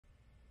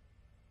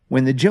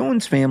When the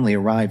Jones family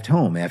arrived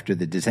home after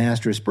the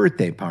disastrous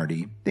birthday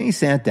party, they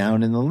sat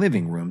down in the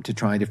living room to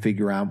try to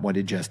figure out what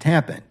had just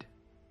happened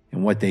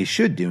and what they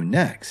should do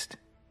next.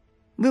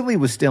 Lily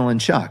was still in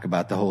shock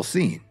about the whole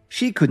scene.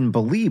 She couldn't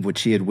believe what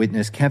she had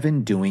witnessed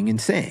Kevin doing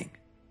and saying.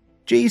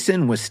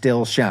 Jason was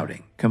still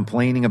shouting,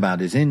 complaining about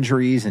his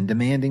injuries and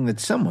demanding that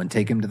someone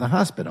take him to the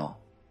hospital.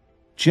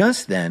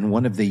 Just then,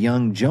 one of the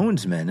young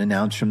Jones men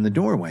announced from the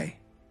doorway,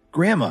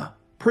 "Grandma,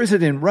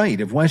 President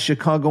Wright of West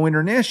Chicago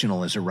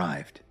International has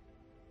arrived."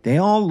 They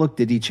all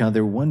looked at each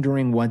other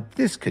wondering what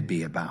this could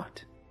be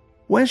about.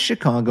 West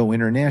Chicago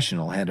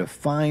International had a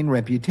fine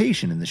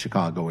reputation in the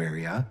Chicago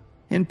area,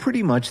 and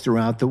pretty much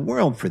throughout the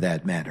world for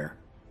that matter.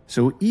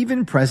 So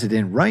even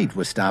President Wright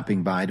was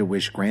stopping by to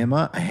wish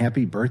Grandma a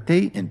happy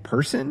birthday in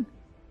person?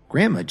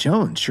 Grandma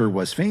Jones sure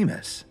was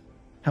famous.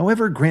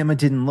 However, Grandma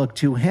didn't look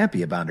too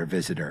happy about her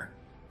visitor.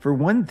 For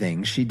one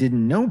thing, she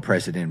didn't know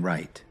President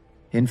Wright.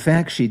 In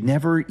fact, she'd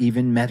never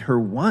even met her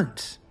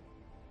once.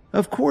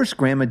 Of course,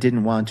 Grandma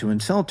didn't want to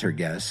insult her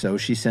guests, so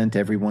she sent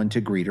everyone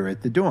to greet her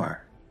at the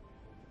door.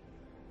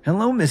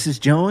 "Hello, Mrs.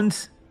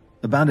 Jones."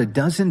 About a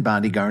dozen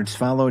bodyguards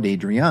followed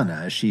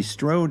Adriana as she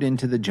strode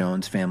into the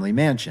Jones family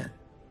mansion.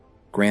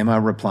 Grandma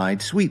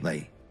replied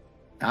sweetly,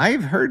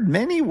 "I've heard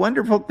many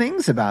wonderful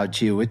things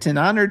about you. It's an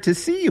honor to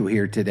see you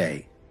here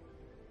today."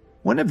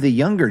 One of the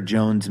younger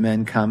Jones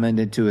men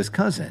commented to his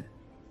cousin,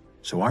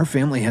 "So our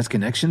family has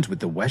connections with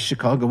the West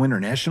Chicago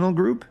International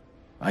Group?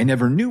 I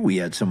never knew we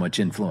had so much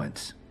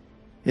influence."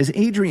 As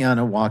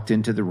Adriana walked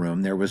into the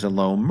room, there was a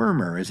low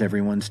murmur as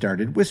everyone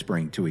started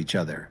whispering to each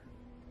other.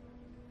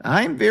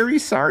 "I'm very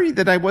sorry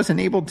that I wasn't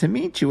able to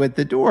meet you at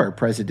the door,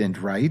 President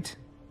Wright,"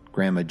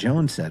 Grandma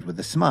Jones said with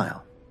a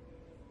smile.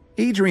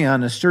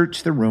 Adriana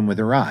searched the room with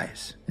her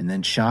eyes and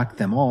then shocked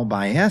them all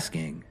by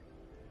asking,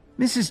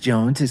 "Mrs.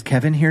 Jones, is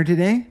Kevin here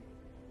today?"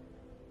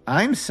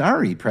 "I'm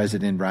sorry,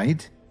 President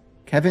Wright.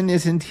 Kevin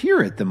isn't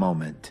here at the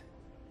moment."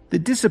 The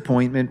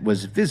disappointment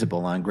was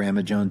visible on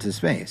Grandma Jones's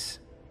face.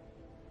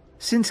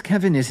 "Since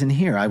Kevin isn't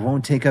here, I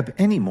won't take up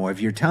any more of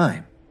your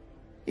time."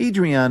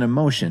 Adriana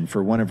motioned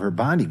for one of her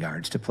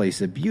bodyguards to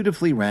place a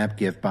beautifully wrapped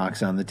gift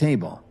box on the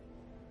table.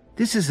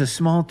 "This is a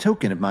small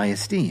token of my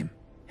esteem.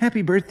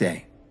 Happy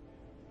birthday."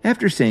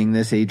 After saying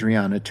this,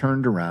 Adriana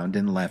turned around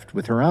and left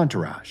with her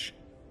entourage.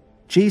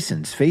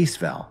 Jason's face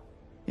fell,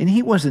 and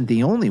he wasn't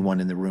the only one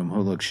in the room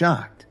who looked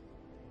shocked.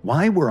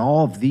 Why were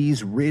all of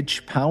these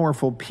rich,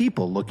 powerful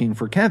people looking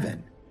for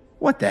Kevin?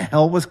 What the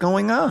hell was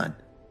going on?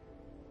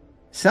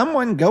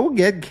 "Someone go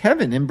get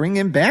Kevin and bring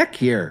him back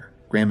here,"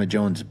 Grandma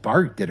Jones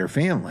barked at her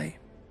family.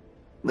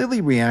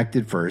 Lily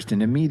reacted first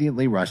and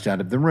immediately rushed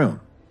out of the room.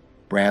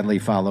 Bradley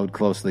followed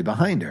closely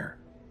behind her.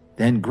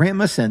 Then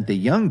Grandma sent the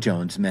young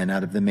Jones men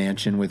out of the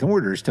mansion with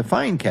orders to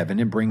find Kevin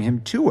and bring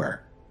him to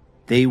her.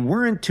 They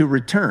weren't to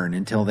return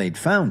until they'd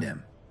found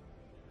him.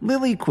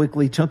 Lily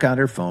quickly took out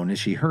her phone as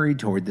she hurried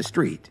toward the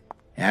street.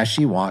 As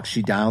she walked,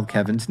 she dialed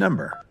Kevin's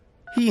number.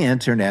 He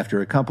answered after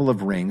a couple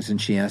of rings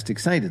and she asked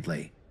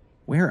excitedly,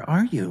 "Where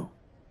are you?"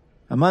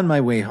 "I'm on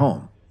my way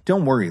home.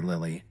 Don't worry,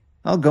 Lily.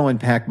 I'll go and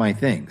pack my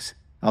things.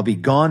 I'll be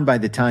gone by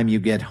the time you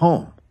get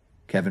home,"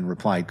 Kevin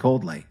replied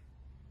coldly.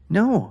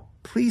 "No,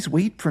 please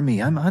wait for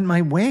me. I'm on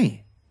my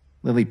way,"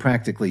 Lily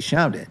practically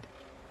shouted.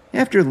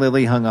 After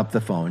Lily hung up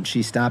the phone,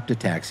 she stopped a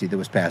taxi that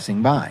was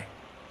passing by.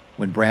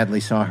 When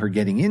Bradley saw her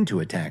getting into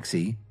a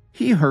taxi,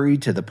 he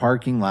hurried to the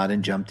parking lot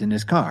and jumped in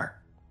his car.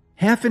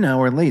 Half an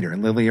hour later,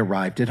 Lily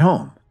arrived at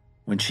home.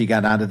 When she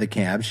got out of the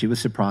cab, she was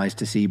surprised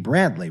to see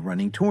Bradley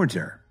running towards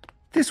her.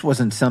 This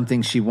wasn't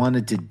something she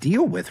wanted to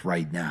deal with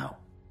right now.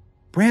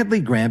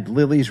 Bradley grabbed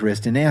Lily's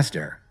wrist and asked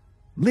her,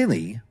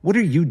 "Lily, what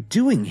are you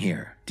doing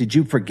here? Did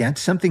you forget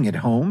something at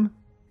home?"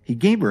 He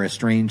gave her a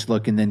strange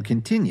look and then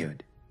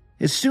continued,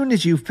 "As soon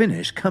as you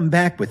finish, come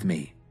back with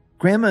me.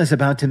 Grandma is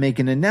about to make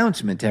an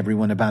announcement to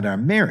everyone about our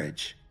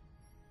marriage."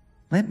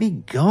 "Let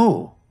me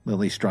go,"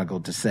 Lily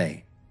struggled to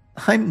say.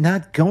 "I'm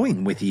not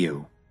going with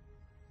you."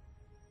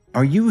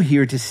 "Are you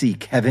here to see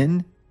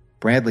Kevin?"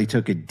 Bradley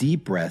took a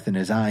deep breath and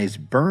his eyes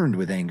burned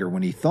with anger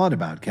when he thought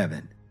about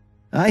Kevin.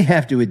 "I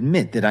have to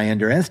admit that I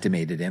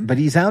underestimated him, but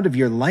he's out of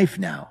your life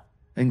now.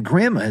 And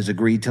Grandma has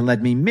agreed to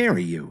let me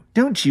marry you.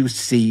 Don't you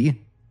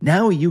see?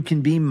 Now you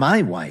can be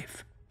my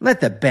wife.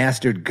 Let the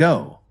bastard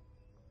go."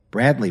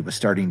 Bradley was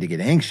starting to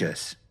get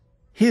anxious.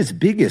 His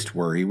biggest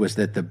worry was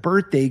that the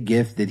birthday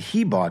gift that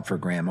he bought for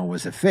Grandma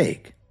was a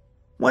fake.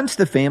 Once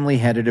the family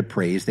had it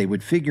appraised, they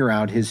would figure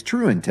out his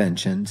true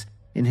intentions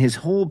and his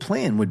whole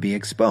plan would be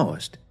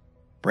exposed.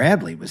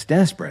 Bradley was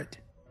desperate.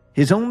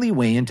 His only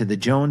way into the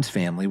Jones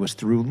family was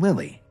through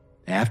Lily.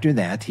 After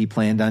that, he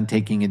planned on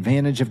taking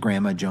advantage of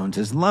Grandma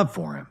Jones's love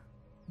for him.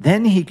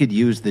 Then he could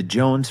use the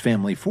Jones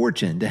family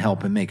fortune to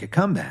help him make a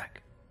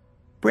comeback.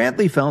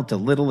 Bradley felt a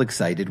little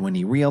excited when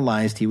he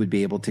realized he would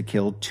be able to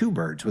kill two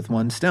birds with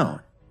one stone.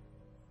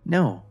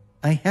 "No,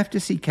 I have to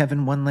see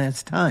Kevin one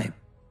last time."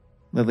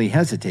 Lily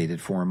hesitated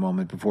for a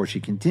moment before she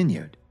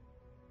continued.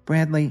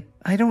 "Bradley,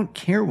 I don't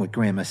care what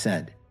Grandma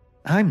said.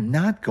 I'm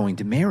not going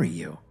to marry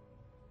you."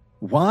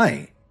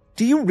 "Why?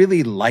 Do you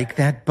really like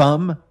that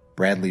bum?"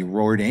 Bradley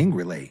roared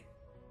angrily.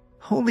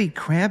 Holy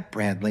crap,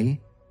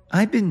 Bradley.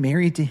 I've been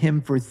married to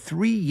him for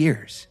 3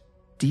 years.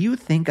 Do you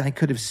think I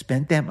could have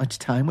spent that much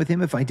time with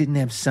him if I didn't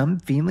have some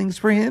feelings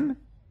for him?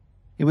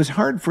 It was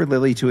hard for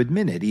Lily to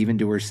admit it, even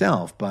to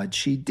herself, but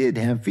she did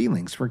have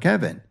feelings for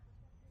Kevin.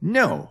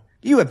 No,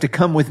 you have to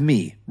come with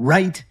me,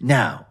 right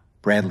now,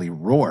 Bradley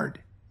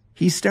roared.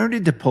 He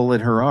started to pull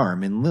at her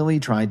arm, and Lily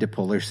tried to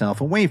pull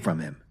herself away from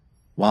him.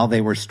 While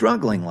they were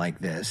struggling like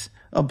this,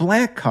 a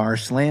black car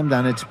slammed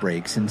on its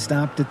brakes and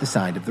stopped at the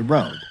side of the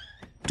road.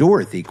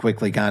 Dorothy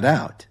quickly got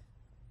out.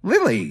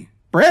 Lily,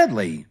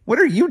 Bradley, what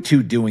are you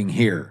two doing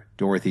here?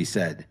 Dorothy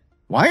said.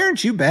 Why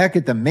aren't you back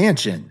at the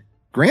mansion?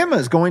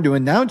 Grandma's going to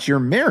announce your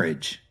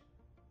marriage.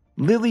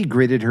 Lily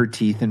gritted her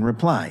teeth and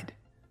replied,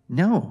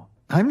 No,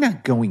 I'm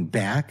not going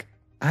back.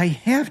 I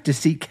have to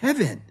see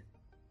Kevin.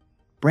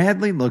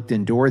 Bradley looked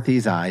in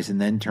Dorothy's eyes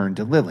and then turned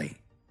to Lily.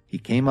 He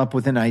came up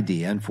with an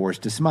idea and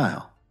forced a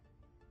smile.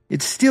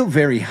 It's still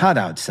very hot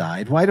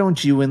outside. Why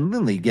don't you and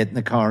Lily get in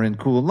the car and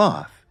cool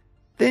off?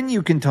 Then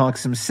you can talk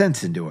some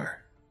sense into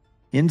her.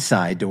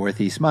 Inside,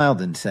 Dorothy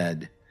smiled and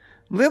said,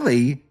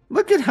 Lily,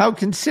 look at how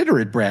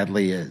considerate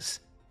Bradley is.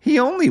 He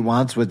only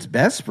wants what's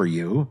best for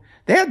you.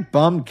 That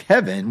bum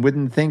Kevin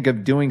wouldn't think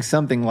of doing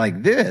something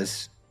like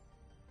this.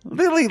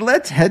 Lily,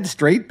 let's head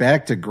straight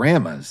back to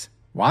Grandma's.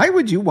 Why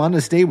would you want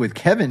to stay with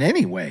Kevin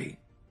anyway?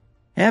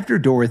 After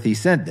Dorothy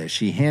said this,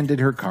 she handed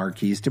her car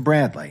keys to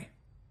Bradley.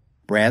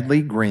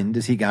 Bradley grinned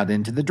as he got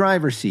into the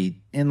driver's seat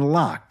and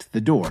locked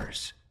the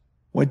doors.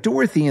 What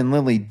Dorothy and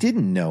Lily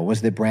didn't know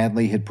was that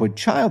Bradley had put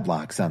child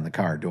locks on the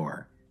car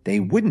door. They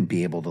wouldn't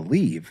be able to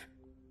leave.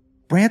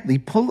 Bradley,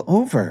 pull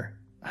over.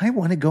 I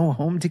want to go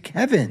home to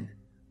Kevin,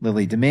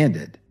 Lily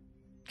demanded.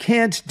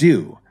 Can't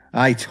do.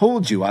 I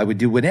told you I would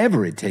do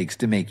whatever it takes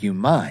to make you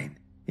mine.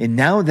 And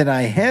now that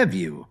I have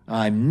you,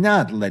 I'm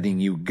not letting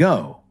you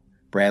go,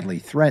 Bradley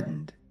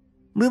threatened.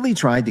 Lily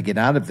tried to get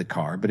out of the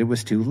car, but it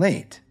was too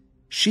late.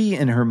 She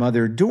and her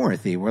mother,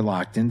 Dorothy, were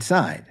locked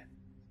inside.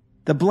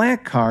 The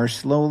black car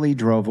slowly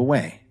drove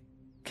away.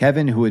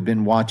 Kevin, who had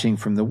been watching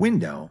from the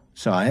window,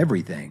 saw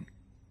everything.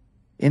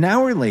 An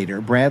hour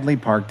later, Bradley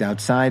parked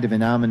outside of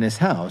an ominous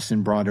house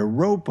and brought a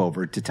rope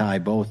over to tie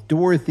both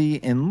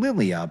Dorothy and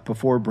Lily up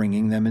before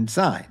bringing them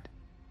inside.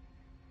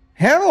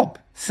 Help!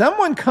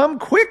 Someone come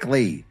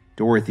quickly!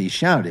 Dorothy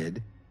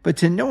shouted, but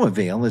to no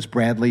avail as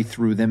Bradley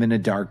threw them in a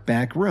dark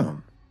back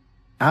room.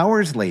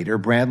 Hours later,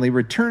 Bradley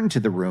returned to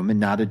the room and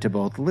nodded to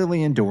both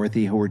Lily and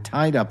Dorothy, who were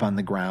tied up on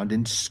the ground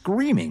and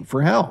screaming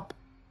for help.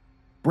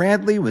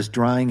 Bradley was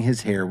drying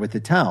his hair with a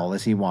towel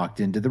as he walked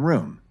into the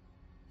room.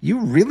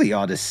 You really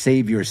ought to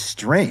save your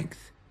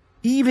strength.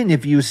 Even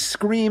if you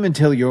scream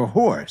until you're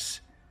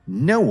hoarse,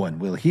 no one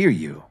will hear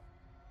you.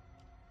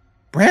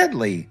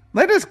 Bradley,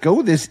 let us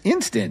go this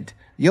instant.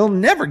 You'll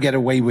never get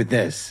away with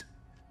this.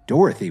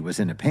 Dorothy was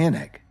in a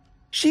panic.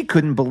 She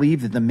couldn't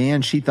believe that the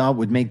man she thought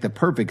would make the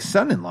perfect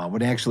son-in-law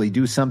would actually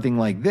do something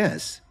like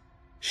this.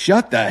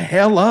 Shut the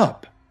hell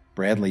up,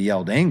 Bradley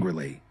yelled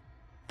angrily.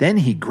 Then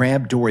he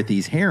grabbed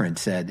Dorothy's hair and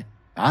said,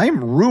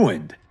 I'm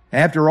ruined.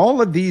 After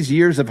all of these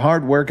years of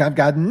hard work, I've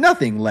got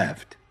nothing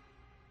left.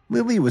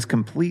 Lily was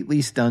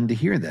completely stunned to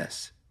hear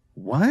this.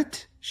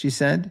 What? She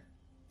said.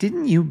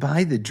 Didn't you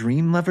buy the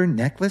Dream Lover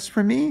necklace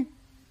for me?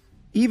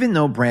 Even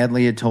though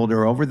Bradley had told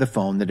her over the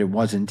phone that it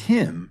wasn't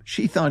him,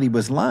 she thought he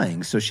was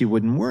lying so she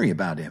wouldn't worry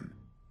about him.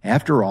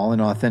 After all, an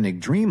authentic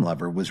Dream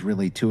Lover was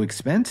really too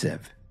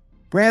expensive.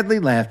 Bradley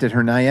laughed at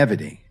her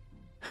naivety.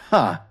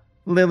 Ha!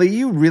 Lily,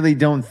 you really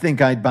don't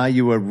think I'd buy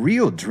you a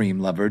real Dream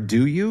Lover,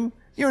 do you?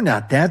 You're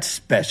not that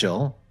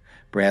special,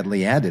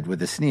 Bradley added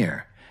with a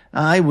sneer.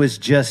 I was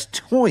just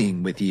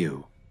toying with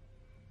you.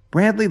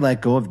 Bradley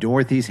let go of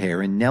Dorothy's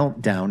hair and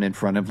knelt down in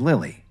front of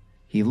Lily.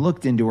 He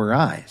looked into her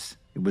eyes.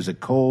 It was a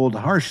cold,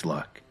 harsh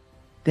look.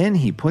 Then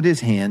he put his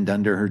hand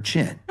under her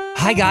chin.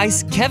 Hi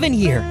guys, Kevin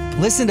here.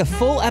 Listen to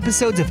full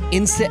episodes of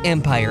Insta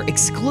Empire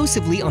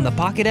exclusively on the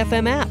Pocket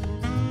FM app.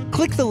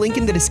 Click the link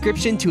in the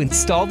description to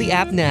install the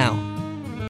app now.